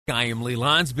I am Lee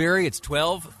Lonsberry. It's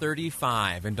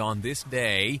 12:35, and on this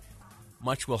day,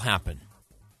 much will happen.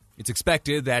 It's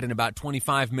expected that in about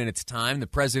 25 minutes' time, the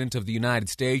President of the United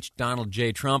States, Donald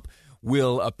J. Trump,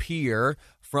 will appear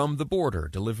from the border,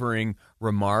 delivering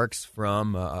remarks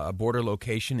from a border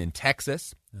location in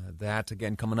Texas. That,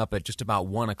 again, coming up at just about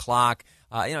 1 o'clock.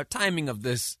 Timing of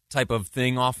this type of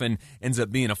thing often ends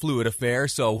up being a fluid affair,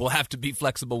 so we'll have to be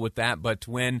flexible with that. But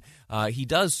when he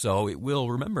does so, it will,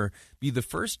 remember, be the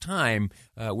first time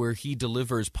where he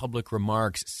delivers public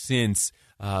remarks since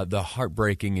the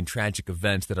heartbreaking and tragic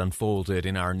events that unfolded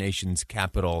in our nation's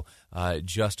capital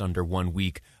just under 1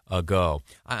 week ago.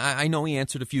 I know he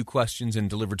answered a few questions and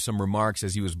delivered some remarks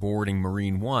as he was boarding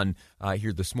Marine One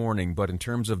here this morning, but in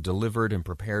terms of delivered and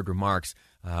prepared remarks,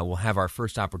 we'll have our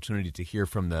first opportunity to hear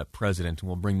from the president, and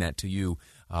we'll bring that to you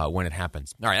when it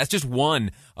happens. All right, that's just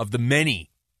one of the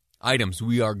many items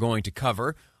we are going to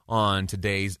cover on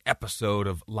today's episode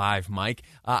of Live Mike.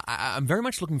 I'm very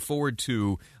much looking forward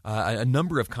to a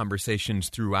number of conversations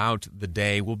throughout the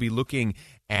day. We're going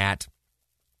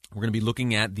to be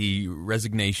looking at the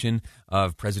resignation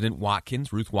of President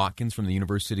Ruth Watkins, from the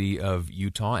University of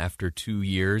Utah after 2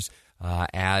 years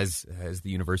as the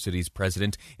university's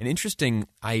president. And interesting,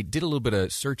 I did a little bit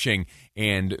of searching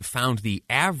and found the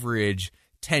average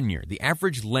tenure, the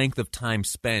average length of time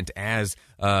spent as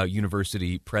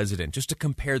university president, just to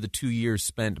compare the 2 years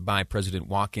spent by President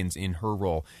Watkins in her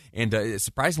role. And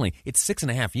surprisingly, it's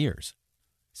 6.5 years.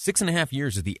 6.5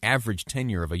 years is the average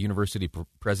tenure of a university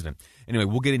president. Anyway,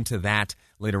 we'll get into that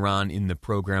later on in the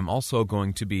program. Also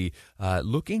going to be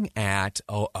looking at,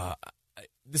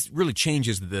 this really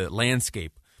changes the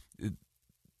landscape.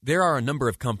 There are a number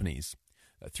of companies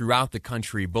throughout the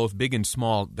country, both big and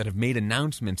small, that have made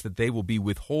announcements that they will be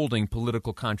withholding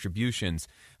political contributions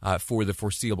for the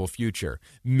foreseeable future.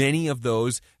 Many of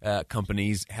those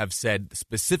companies have said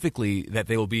specifically that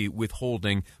they will be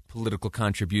withholding political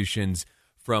contributions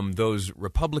from those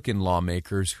Republican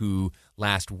lawmakers who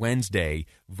last Wednesday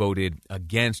voted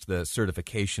against the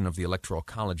certification of the Electoral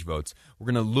College votes.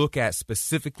 We're going to look at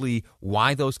specifically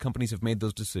why those companies have made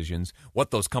those decisions,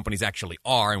 what those companies actually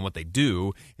are and what they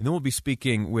do, and then we'll be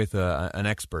speaking with an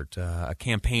expert, a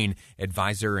campaign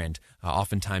advisor and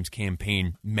oftentimes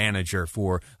campaign manager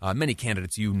for many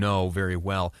candidates you know very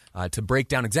well, to break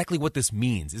down exactly what this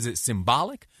means. Is it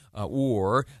symbolic?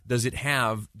 Or does it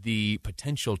have the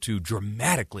potential to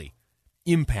dramatically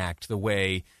impact the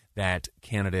way that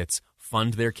candidates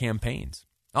fund their campaigns?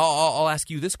 I'll ask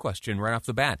you this question right off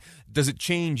the bat. Does it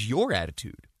change your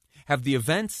attitude? Have the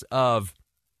events of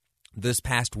this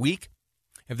past week,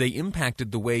 have they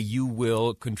impacted the way you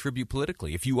will contribute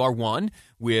politically? If you are one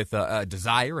with a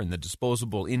desire and the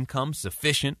disposable income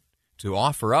sufficient to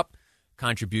offer up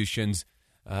contributions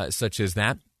such as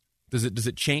that, does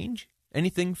it change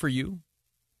anything for you?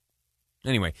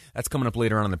 Anyway, that's coming up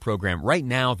later on in the program. Right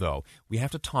now, though, we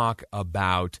have to talk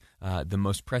about the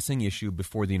most pressing issue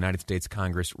before the United States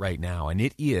Congress right now, and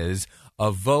it is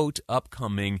a vote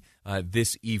upcoming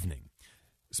this evening,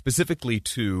 specifically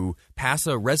to pass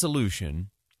a resolution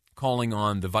calling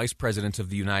on the Vice President of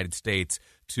the United States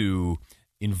to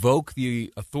invoke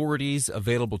the authorities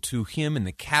available to him in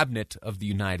the Cabinet of the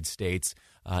United States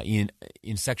in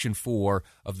Section 4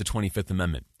 of the 25th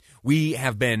Amendment. We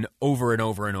have been over and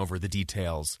over and over the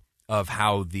details of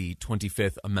how the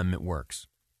 25th Amendment works.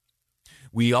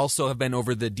 We also have been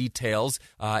over the details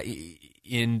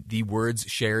in the words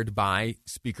shared by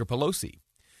Speaker Pelosi,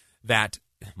 that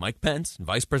Mike Pence,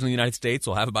 Vice President of the United States,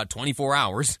 will have about 24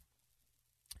 hours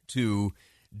to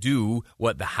do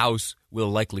what the House will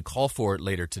likely call for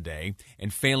later today,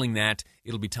 and failing that,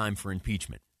 it'll be time for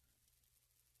impeachment.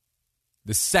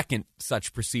 The second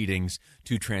such proceedings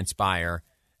to transpire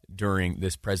during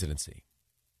this presidency.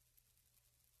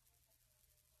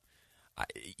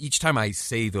 Each time I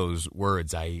say those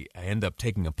words, I end up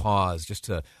taking a pause just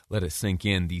to let it sink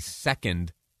in. The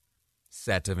second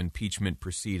set of impeachment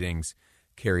proceedings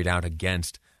carried out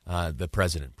against the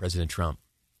president, President Trump.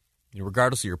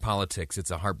 Regardless of your politics,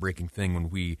 it's a heartbreaking thing when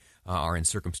we are in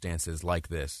circumstances like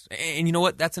this. And you know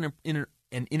what? That's an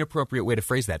inappropriate way to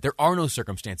phrase that. There are no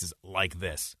circumstances like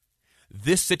this.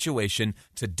 This situation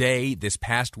today, this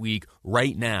past week,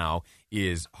 right now,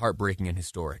 is heartbreaking and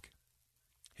historic.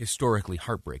 Historically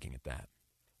heartbreaking at that.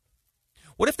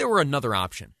 What if there were another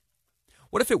option?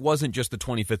 What if it wasn't just the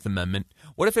 25th Amendment?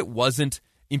 What if it wasn't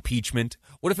impeachment?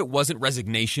 What if it wasn't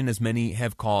resignation, as many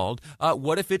have called?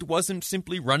 What if it wasn't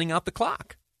simply running out the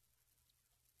clock?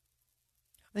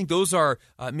 I think those are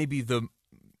maybe the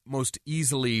most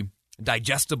easily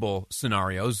digestible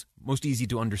scenarios, most easy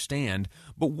to understand.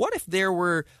 But what if there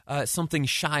were something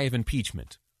shy of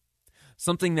impeachment?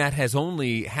 something that has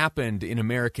only happened in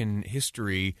American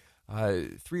history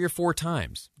 3 or 4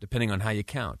 times, depending on how you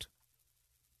count.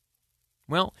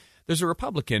 Well, there's a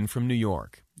Republican from New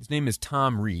York. His name is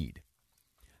Tom Reed.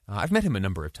 I've met him a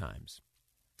number of times,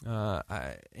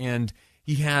 and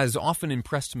he has often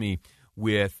impressed me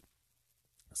with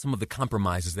some of the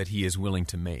compromises that he is willing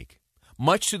to make,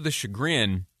 much to the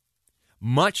chagrin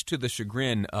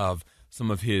of some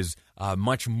of his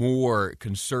much more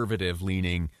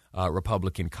conservative-leaning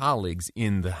Republican colleagues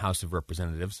in the House of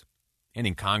Representatives and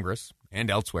in Congress and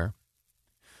elsewhere.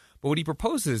 But what he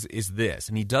proposes is this,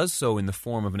 and he does so in the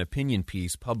form of an opinion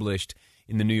piece published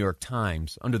in the New York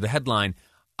Times under the headline,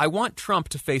 "I want Trump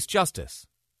to face justice,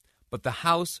 but the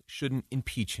House shouldn't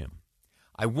impeach him."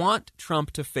 I want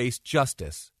Trump to face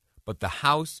justice, but the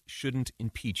House shouldn't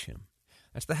impeach him.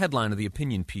 That's the headline of the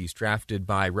opinion piece drafted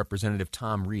by Representative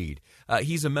Tom Reed.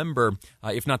 He's a member,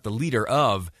 if not the leader,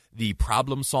 of the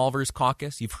Problem Solvers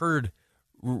Caucus. You've heard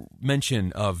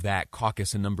mention of that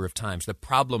caucus a number of times, the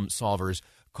Problem Solvers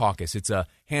Caucus. It's a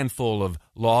handful of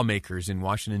lawmakers in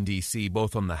Washington, D.C.,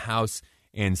 both on the House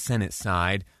and Senate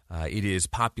side. It is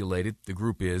populated, the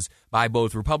group is, by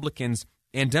both Republicans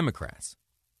and Democrats.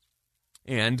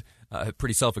 And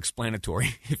pretty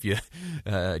self-explanatory if you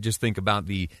just think about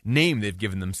the name they've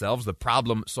given themselves, the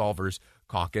Problem Solvers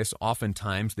Caucus.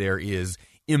 Oftentimes there is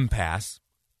impasse,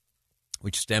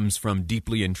 which stems from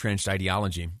deeply entrenched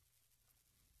ideology.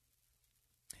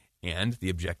 And the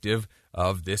objective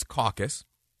of this caucus,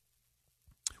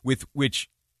 with which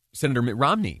Senator Mitt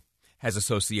Romney has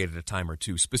associated a time or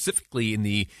two, specifically in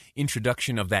the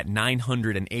introduction of that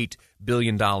 $908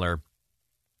 billion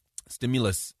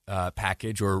stimulus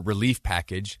package or relief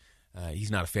package.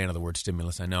 He's not a fan of the word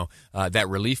stimulus, I know. That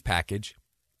relief package.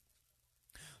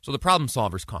 So the Problem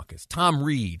Solvers Caucus, Tom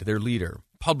Reed, their leader,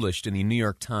 published in the New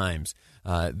York Times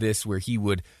this where he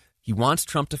wants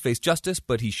Trump to face justice,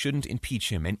 but he shouldn't impeach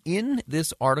him. And in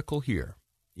this article here,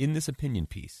 in this opinion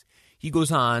piece, he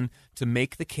goes on to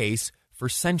make the case for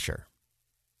censure.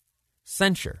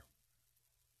 Censure.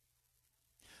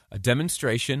 A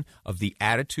demonstration of the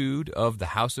attitude of the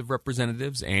House of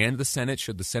Representatives and the Senate,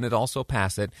 should the Senate also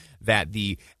pass it, that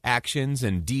the actions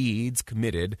and deeds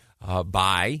committed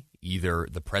by either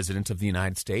the President of the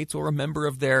United States or a member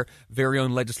of their very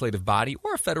own legislative body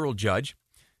or a federal judge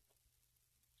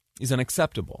is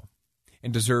unacceptable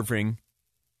and deserving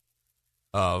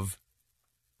of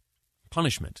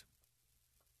punishment.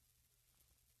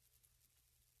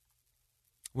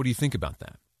 What do you think about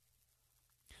that?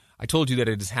 I told you that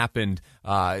it has happened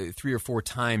 3 or 4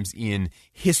 times in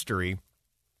history,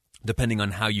 depending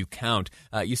on how you count.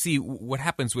 You see, what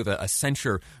happens with a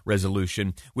censure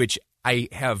resolution, which I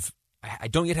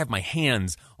don't yet have my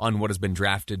hands on what has been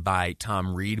drafted by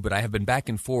Tom Reed, but I have been back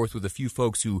and forth with a few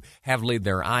folks who have laid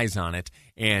their eyes on it,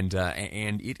 and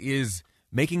it is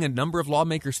making a number of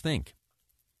lawmakers think.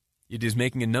 It is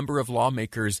making a number of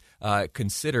lawmakers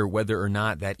consider whether or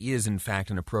not that is, in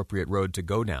fact, an appropriate road to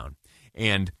go down.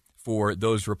 And for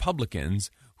those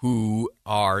Republicans who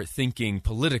are thinking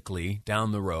politically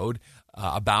down the road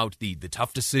about the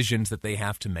tough decisions that they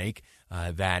have to make,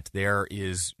 that there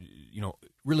is,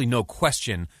 really no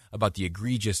question about the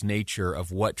egregious nature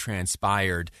of what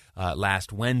transpired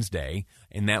last Wednesday,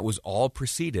 and that was all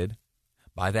preceded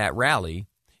by that rally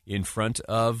in front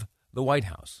of the White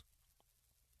House.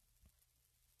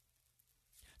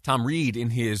 Tom Reed,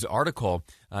 in his article,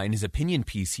 in his opinion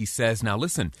piece, he says, now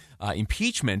listen,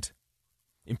 impeachment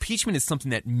is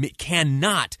something that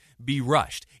cannot be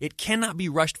rushed. It cannot be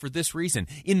rushed for this reason.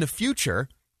 In the future,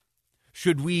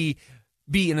 should we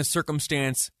be in a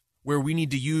circumstance where we need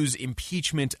to use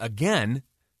impeachment again,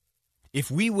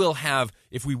 if we would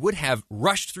have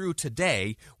rushed through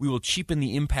today, we will cheapen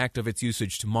the impact of its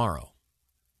usage tomorrow.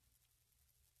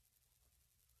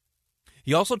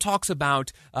 He also talks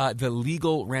about the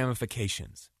legal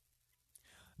ramifications.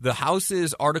 The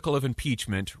House's article of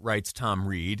impeachment, writes Tom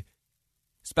Reed,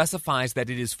 specifies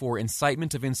that it is for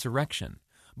incitement of insurrection.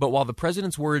 But while the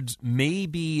president's words may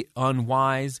be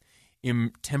unwise,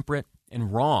 intemperate,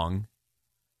 and wrong,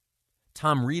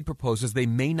 Tom Reed proposes they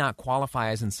may not qualify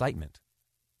as incitement.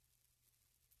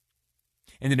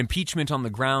 And that impeachment on the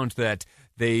ground that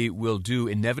they will do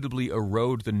inevitably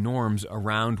erode the norms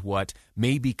around what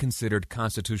may be considered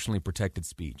constitutionally protected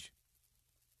speech.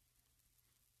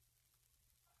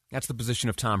 That's the position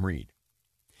of Tom Reed.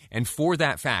 And for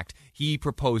that fact, he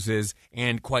proposes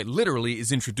and quite literally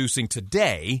is introducing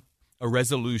today a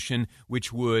resolution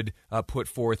which would put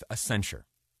forth a censure.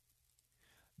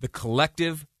 The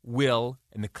collective will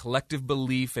and the collective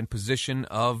belief and position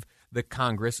of the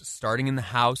Congress, starting in the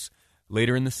House,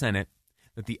 later in the Senate,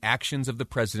 that the actions of the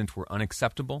president were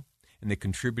unacceptable and they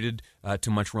contributed to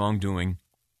much wrongdoing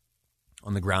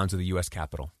on the grounds of the U.S.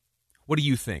 Capitol. What do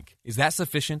you think? Is that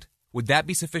sufficient? Would that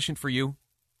be sufficient for you?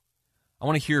 I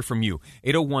want to hear from you.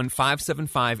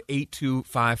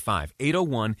 801-575-8255.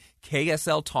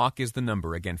 801-KSL Talk is the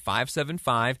number. Again,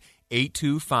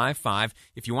 575-8255.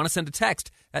 If you want to send a text,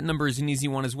 that number is an easy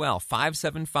one as well.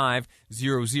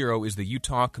 57500 is the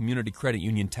Utah Community Credit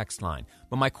Union text line.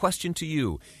 But my question to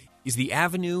you is the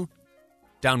avenue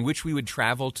down which we would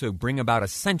travel to bring about a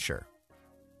censure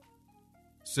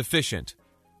sufficient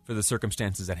for the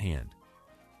circumstances at hand?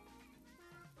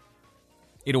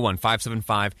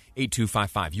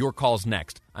 801-575-8255. Your call's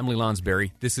next. I'm Lee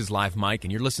Lonsberry. This is Live Mike,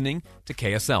 and you're listening to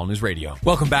KSL News Radio.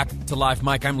 Welcome back to Live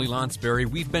Mike. I'm Lee Lonsberry.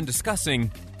 We've been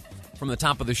discussing, from the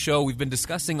top of the show, we've been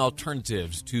discussing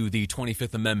alternatives to the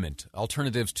 25th Amendment,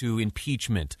 alternatives to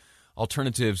impeachment,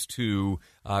 alternatives to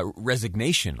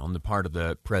resignation on the part of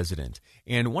the president.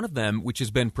 And one of them, which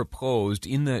has been proposed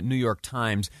in the New York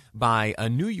Times by a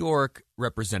New York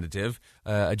representative,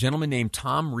 a gentleman named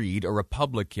Tom Reed, a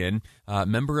Republican,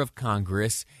 member of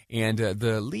Congress, and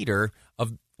the leader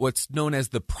of what's known as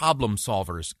the Problem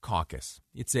Solvers Caucus.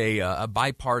 It's a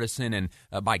bipartisan and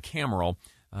bicameral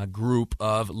group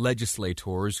of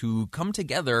legislators who come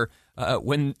together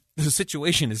when the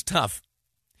situation is tough.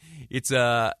 It's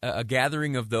a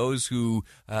gathering of those who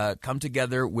come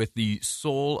together with the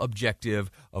sole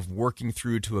objective of working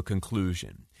through to a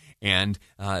conclusion. And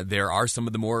there are some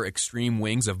of the more extreme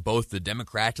wings of both the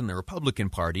Democrat and the Republican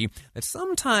Party that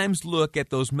sometimes look at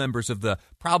those members of the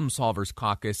Problem Solvers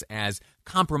Caucus as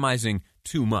compromising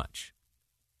too much.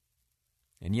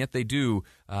 And yet they do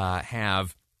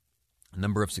have a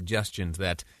number of suggestions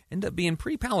that end up being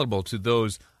pretty palatable to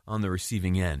those on the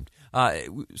receiving end.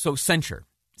 So censure.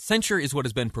 Censure is what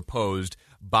has been proposed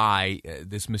by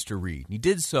this Mr. Reed. He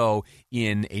did so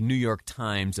in a New York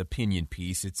Times opinion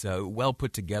piece. It's well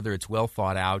put together. It's well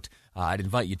thought out. I'd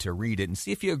invite you to read it and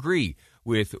see if you agree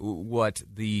with what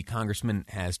the congressman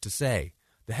has to say.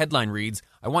 The headline reads,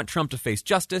 "I want Trump to face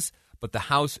justice, but the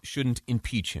House shouldn't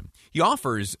impeach him." He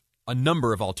offers a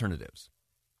number of alternatives.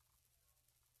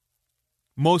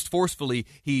 Most forcefully,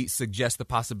 he suggests the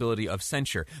possibility of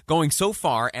censure, going so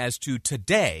far as to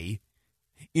today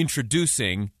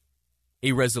introducing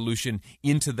a resolution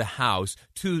into the House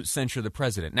to censure the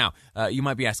president. Now, you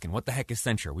might be asking, what the heck is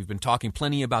censure? We've been talking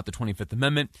plenty about the 25th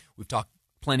Amendment. We've talked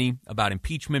plenty about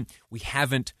impeachment. We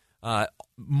haven't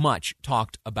much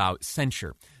talked about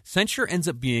censure. Censure ends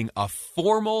up being a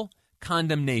formal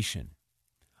condemnation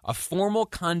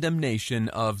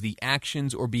of the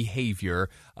actions or behavior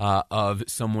of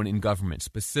someone in government,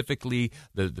 specifically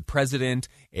the president,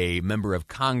 a member of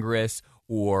Congress,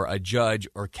 or a judge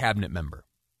or cabinet member.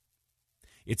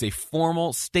 It's a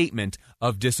formal statement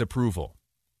of disapproval.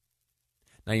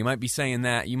 Now, you might be saying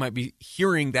that, you might be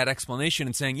hearing that explanation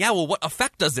and saying, yeah, well, what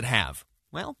effect does it have?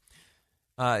 Well,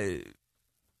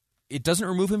 it doesn't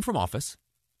remove him from office.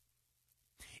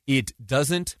 It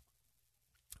doesn't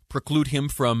preclude him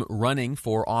from running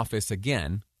for office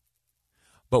again.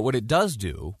 But what it does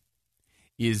do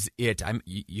is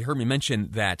you heard me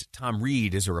mention that Tom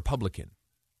Reed is a Republican.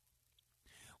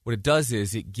 What it does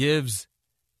is it gives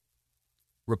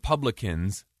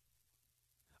Republicans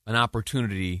an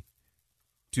opportunity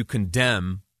to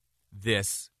condemn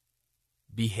this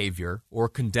behavior or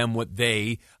condemn what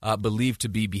they believe to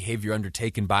be behavior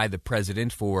undertaken by the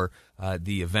president for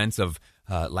the events of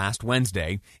last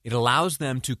Wednesday. It allows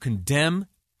them to condemn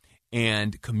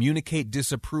and communicate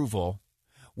disapproval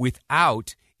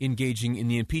without engaging in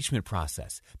the impeachment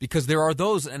process. Because there are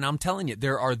those, and I'm telling you,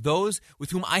 there are those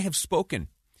with whom I have spoken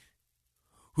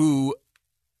who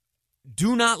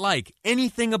do not like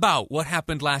anything about what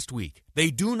happened last week.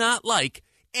 They do not like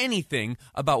anything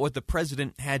about what the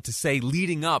president had to say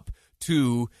leading up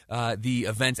to the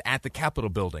events at the Capitol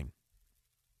building.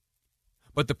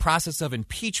 But the process of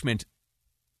impeachment,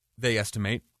 they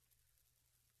estimate,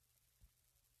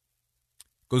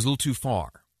 goes a little too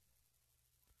far,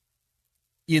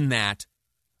 in that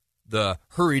the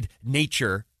hurried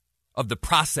nature of the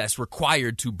process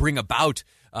required to bring about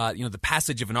the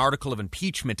passage of an article of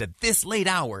impeachment at this late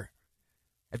hour,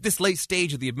 at this late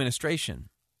stage of the administration,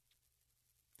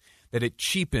 that it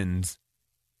cheapens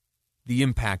the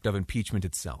impact of impeachment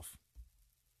itself.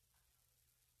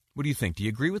 What do you think? Do you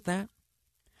agree with that?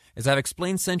 As I've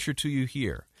explained censure to you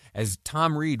here, as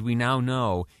Tom Reed, we now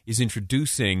know, is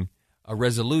introducing a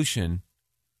resolution,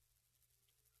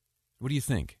 what do you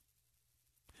think?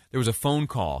 There was a phone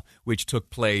call which took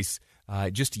place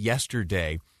just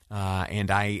yesterday, and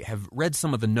I have read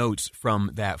some of the notes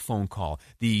from that phone call.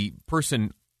 The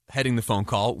person heading the phone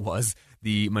call was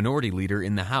the minority leader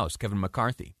in the House, Kevin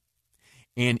McCarthy.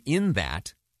 And in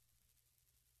that,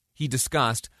 he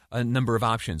discussed a number of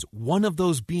options, one of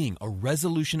those being a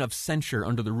resolution of censure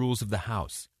under the rules of the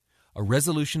House. A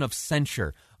resolution of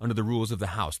censure under the rules of the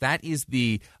House. That is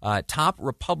the top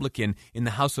Republican in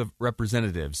the House of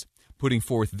Representatives putting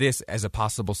forth this as a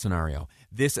possible scenario,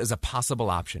 this as a possible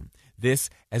option, this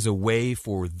as a way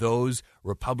for those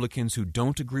Republicans who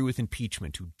don't agree with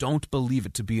impeachment, who don't believe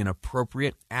it to be an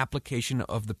appropriate application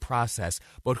of the process,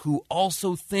 but who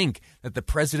also think that the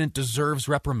president deserves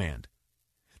reprimand,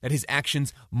 that his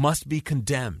actions must be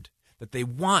condemned, that they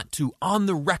want to, on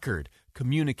the record,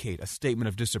 communicate a statement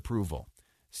of disapproval.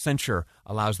 Censure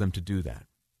allows them to do that.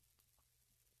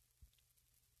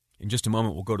 In just a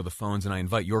moment, we'll go to the phones, and I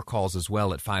invite your calls as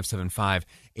well at 575-8255.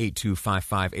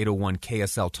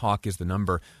 801-KSL-TALK is the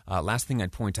number. Last thing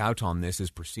I'd point out on this is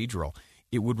procedural.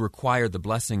 It would require the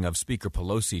blessing of Speaker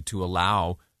Pelosi to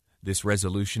allow this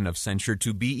resolution of censure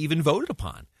to be even voted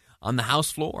upon on the House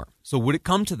floor. So would it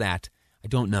come to that? I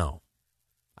don't know.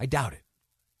 I doubt it.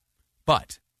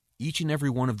 But each and every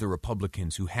one of the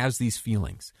Republicans who has these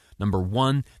feelings, number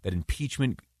one, that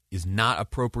impeachment is not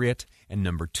appropriate, and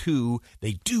number two,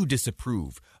 they do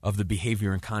disapprove of the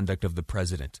behavior and conduct of the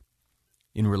president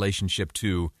in relationship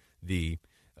to the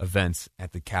events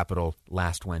at the Capitol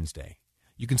last Wednesday.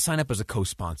 You can sign up as a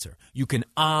co-sponsor. You can,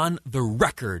 on the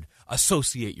record,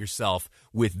 associate yourself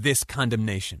with this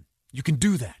condemnation. You can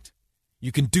do that.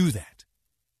 You can do that.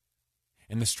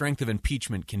 And the strength of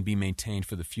impeachment can be maintained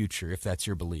for the future if that's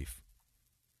your belief.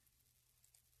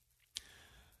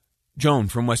 Joan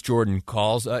from West Jordan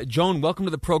calls. Joan, welcome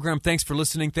to the program. Thanks for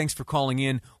listening. Thanks for calling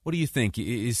in. What do you think?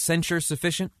 Is censure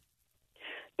sufficient?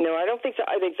 No, I don't think so.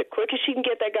 I think the quickest she can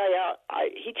get that guy out,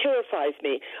 he terrifies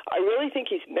me. I really think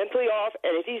he's mentally off,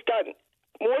 and if he's got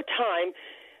more time,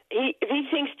 if he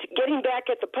thinks getting back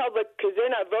at the public because they're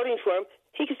not voting for him,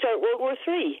 he could start World War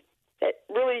III. That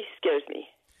really scares me.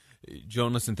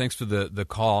 Joan, listen, thanks for the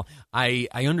call. I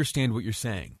understand what you're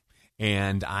saying,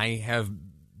 and I have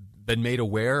been made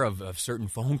aware of certain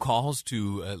phone calls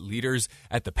to leaders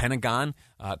at the Pentagon,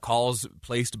 calls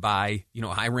placed by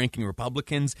high-ranking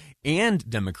Republicans and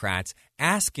Democrats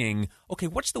asking, okay,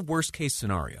 what's the worst-case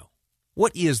scenario?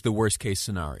 What is the worst-case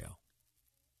scenario?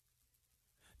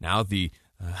 Now, the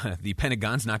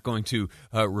Pentagon's not going to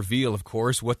reveal, of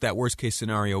course, what that worst-case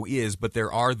scenario is, but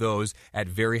there are those at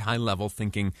very high level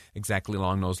thinking exactly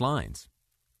along those lines.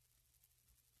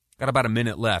 Got about a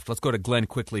minute left. Let's go to Glenn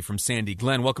quickly from Sandy.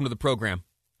 Glenn, welcome to the program.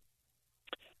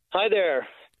 Hi there.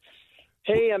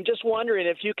 Hey, I'm just wondering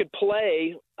if you could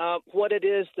play what it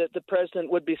is that the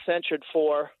president would be censured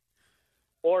for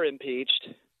or impeached.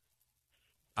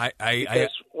 I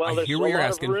there's hear what you're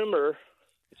asking. Rumor.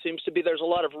 It seems to be there's a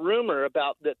lot of rumor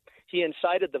about that he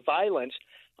incited the violence.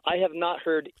 I have not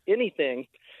heard anything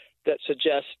that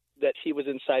suggests that he was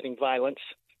inciting violence.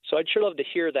 So I'd sure love to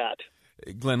hear that.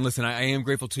 Glenn, listen, I am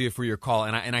grateful to you for your call,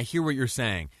 and I hear what you're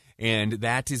saying. And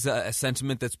that is a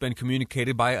sentiment that's been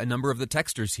communicated by a number of the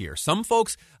texters here. Some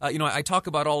folks, I talk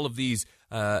about all of these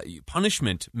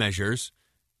punishment measures,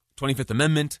 25th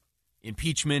Amendment,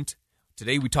 impeachment.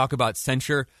 Today we talk about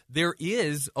censure. There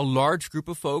is a large group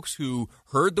of folks who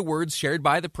heard the words shared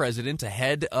by the president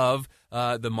ahead of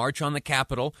the march on the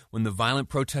Capitol when the violent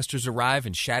protesters arrived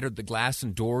and shattered the glass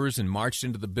and doors and marched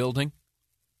into the building.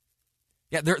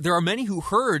 Yeah, there are many who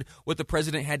heard what the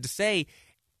president had to say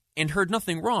and heard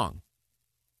nothing wrong.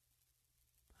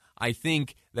 I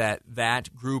think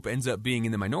that group ends up being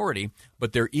in the minority,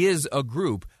 but there is a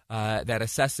group that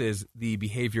assesses the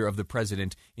behavior of the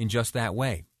president in just that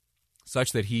way,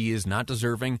 such that he is not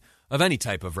deserving of any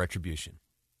type of retribution.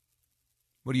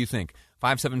 What do you think?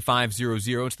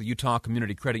 57500, it's the Utah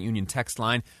Community Credit Union text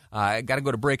line. I got to go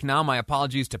to break now. My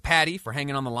apologies to Patty for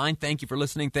hanging on the line. Thank you for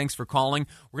listening. Thanks for calling.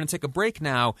 We're going to take a break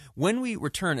now. When we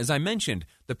return, as I mentioned,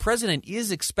 the president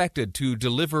is expected to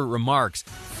deliver remarks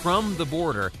from the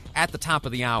border at the top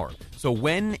of the hour. So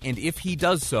when and if he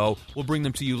does so, we'll bring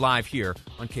them to you live here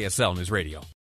on KSL News Radio.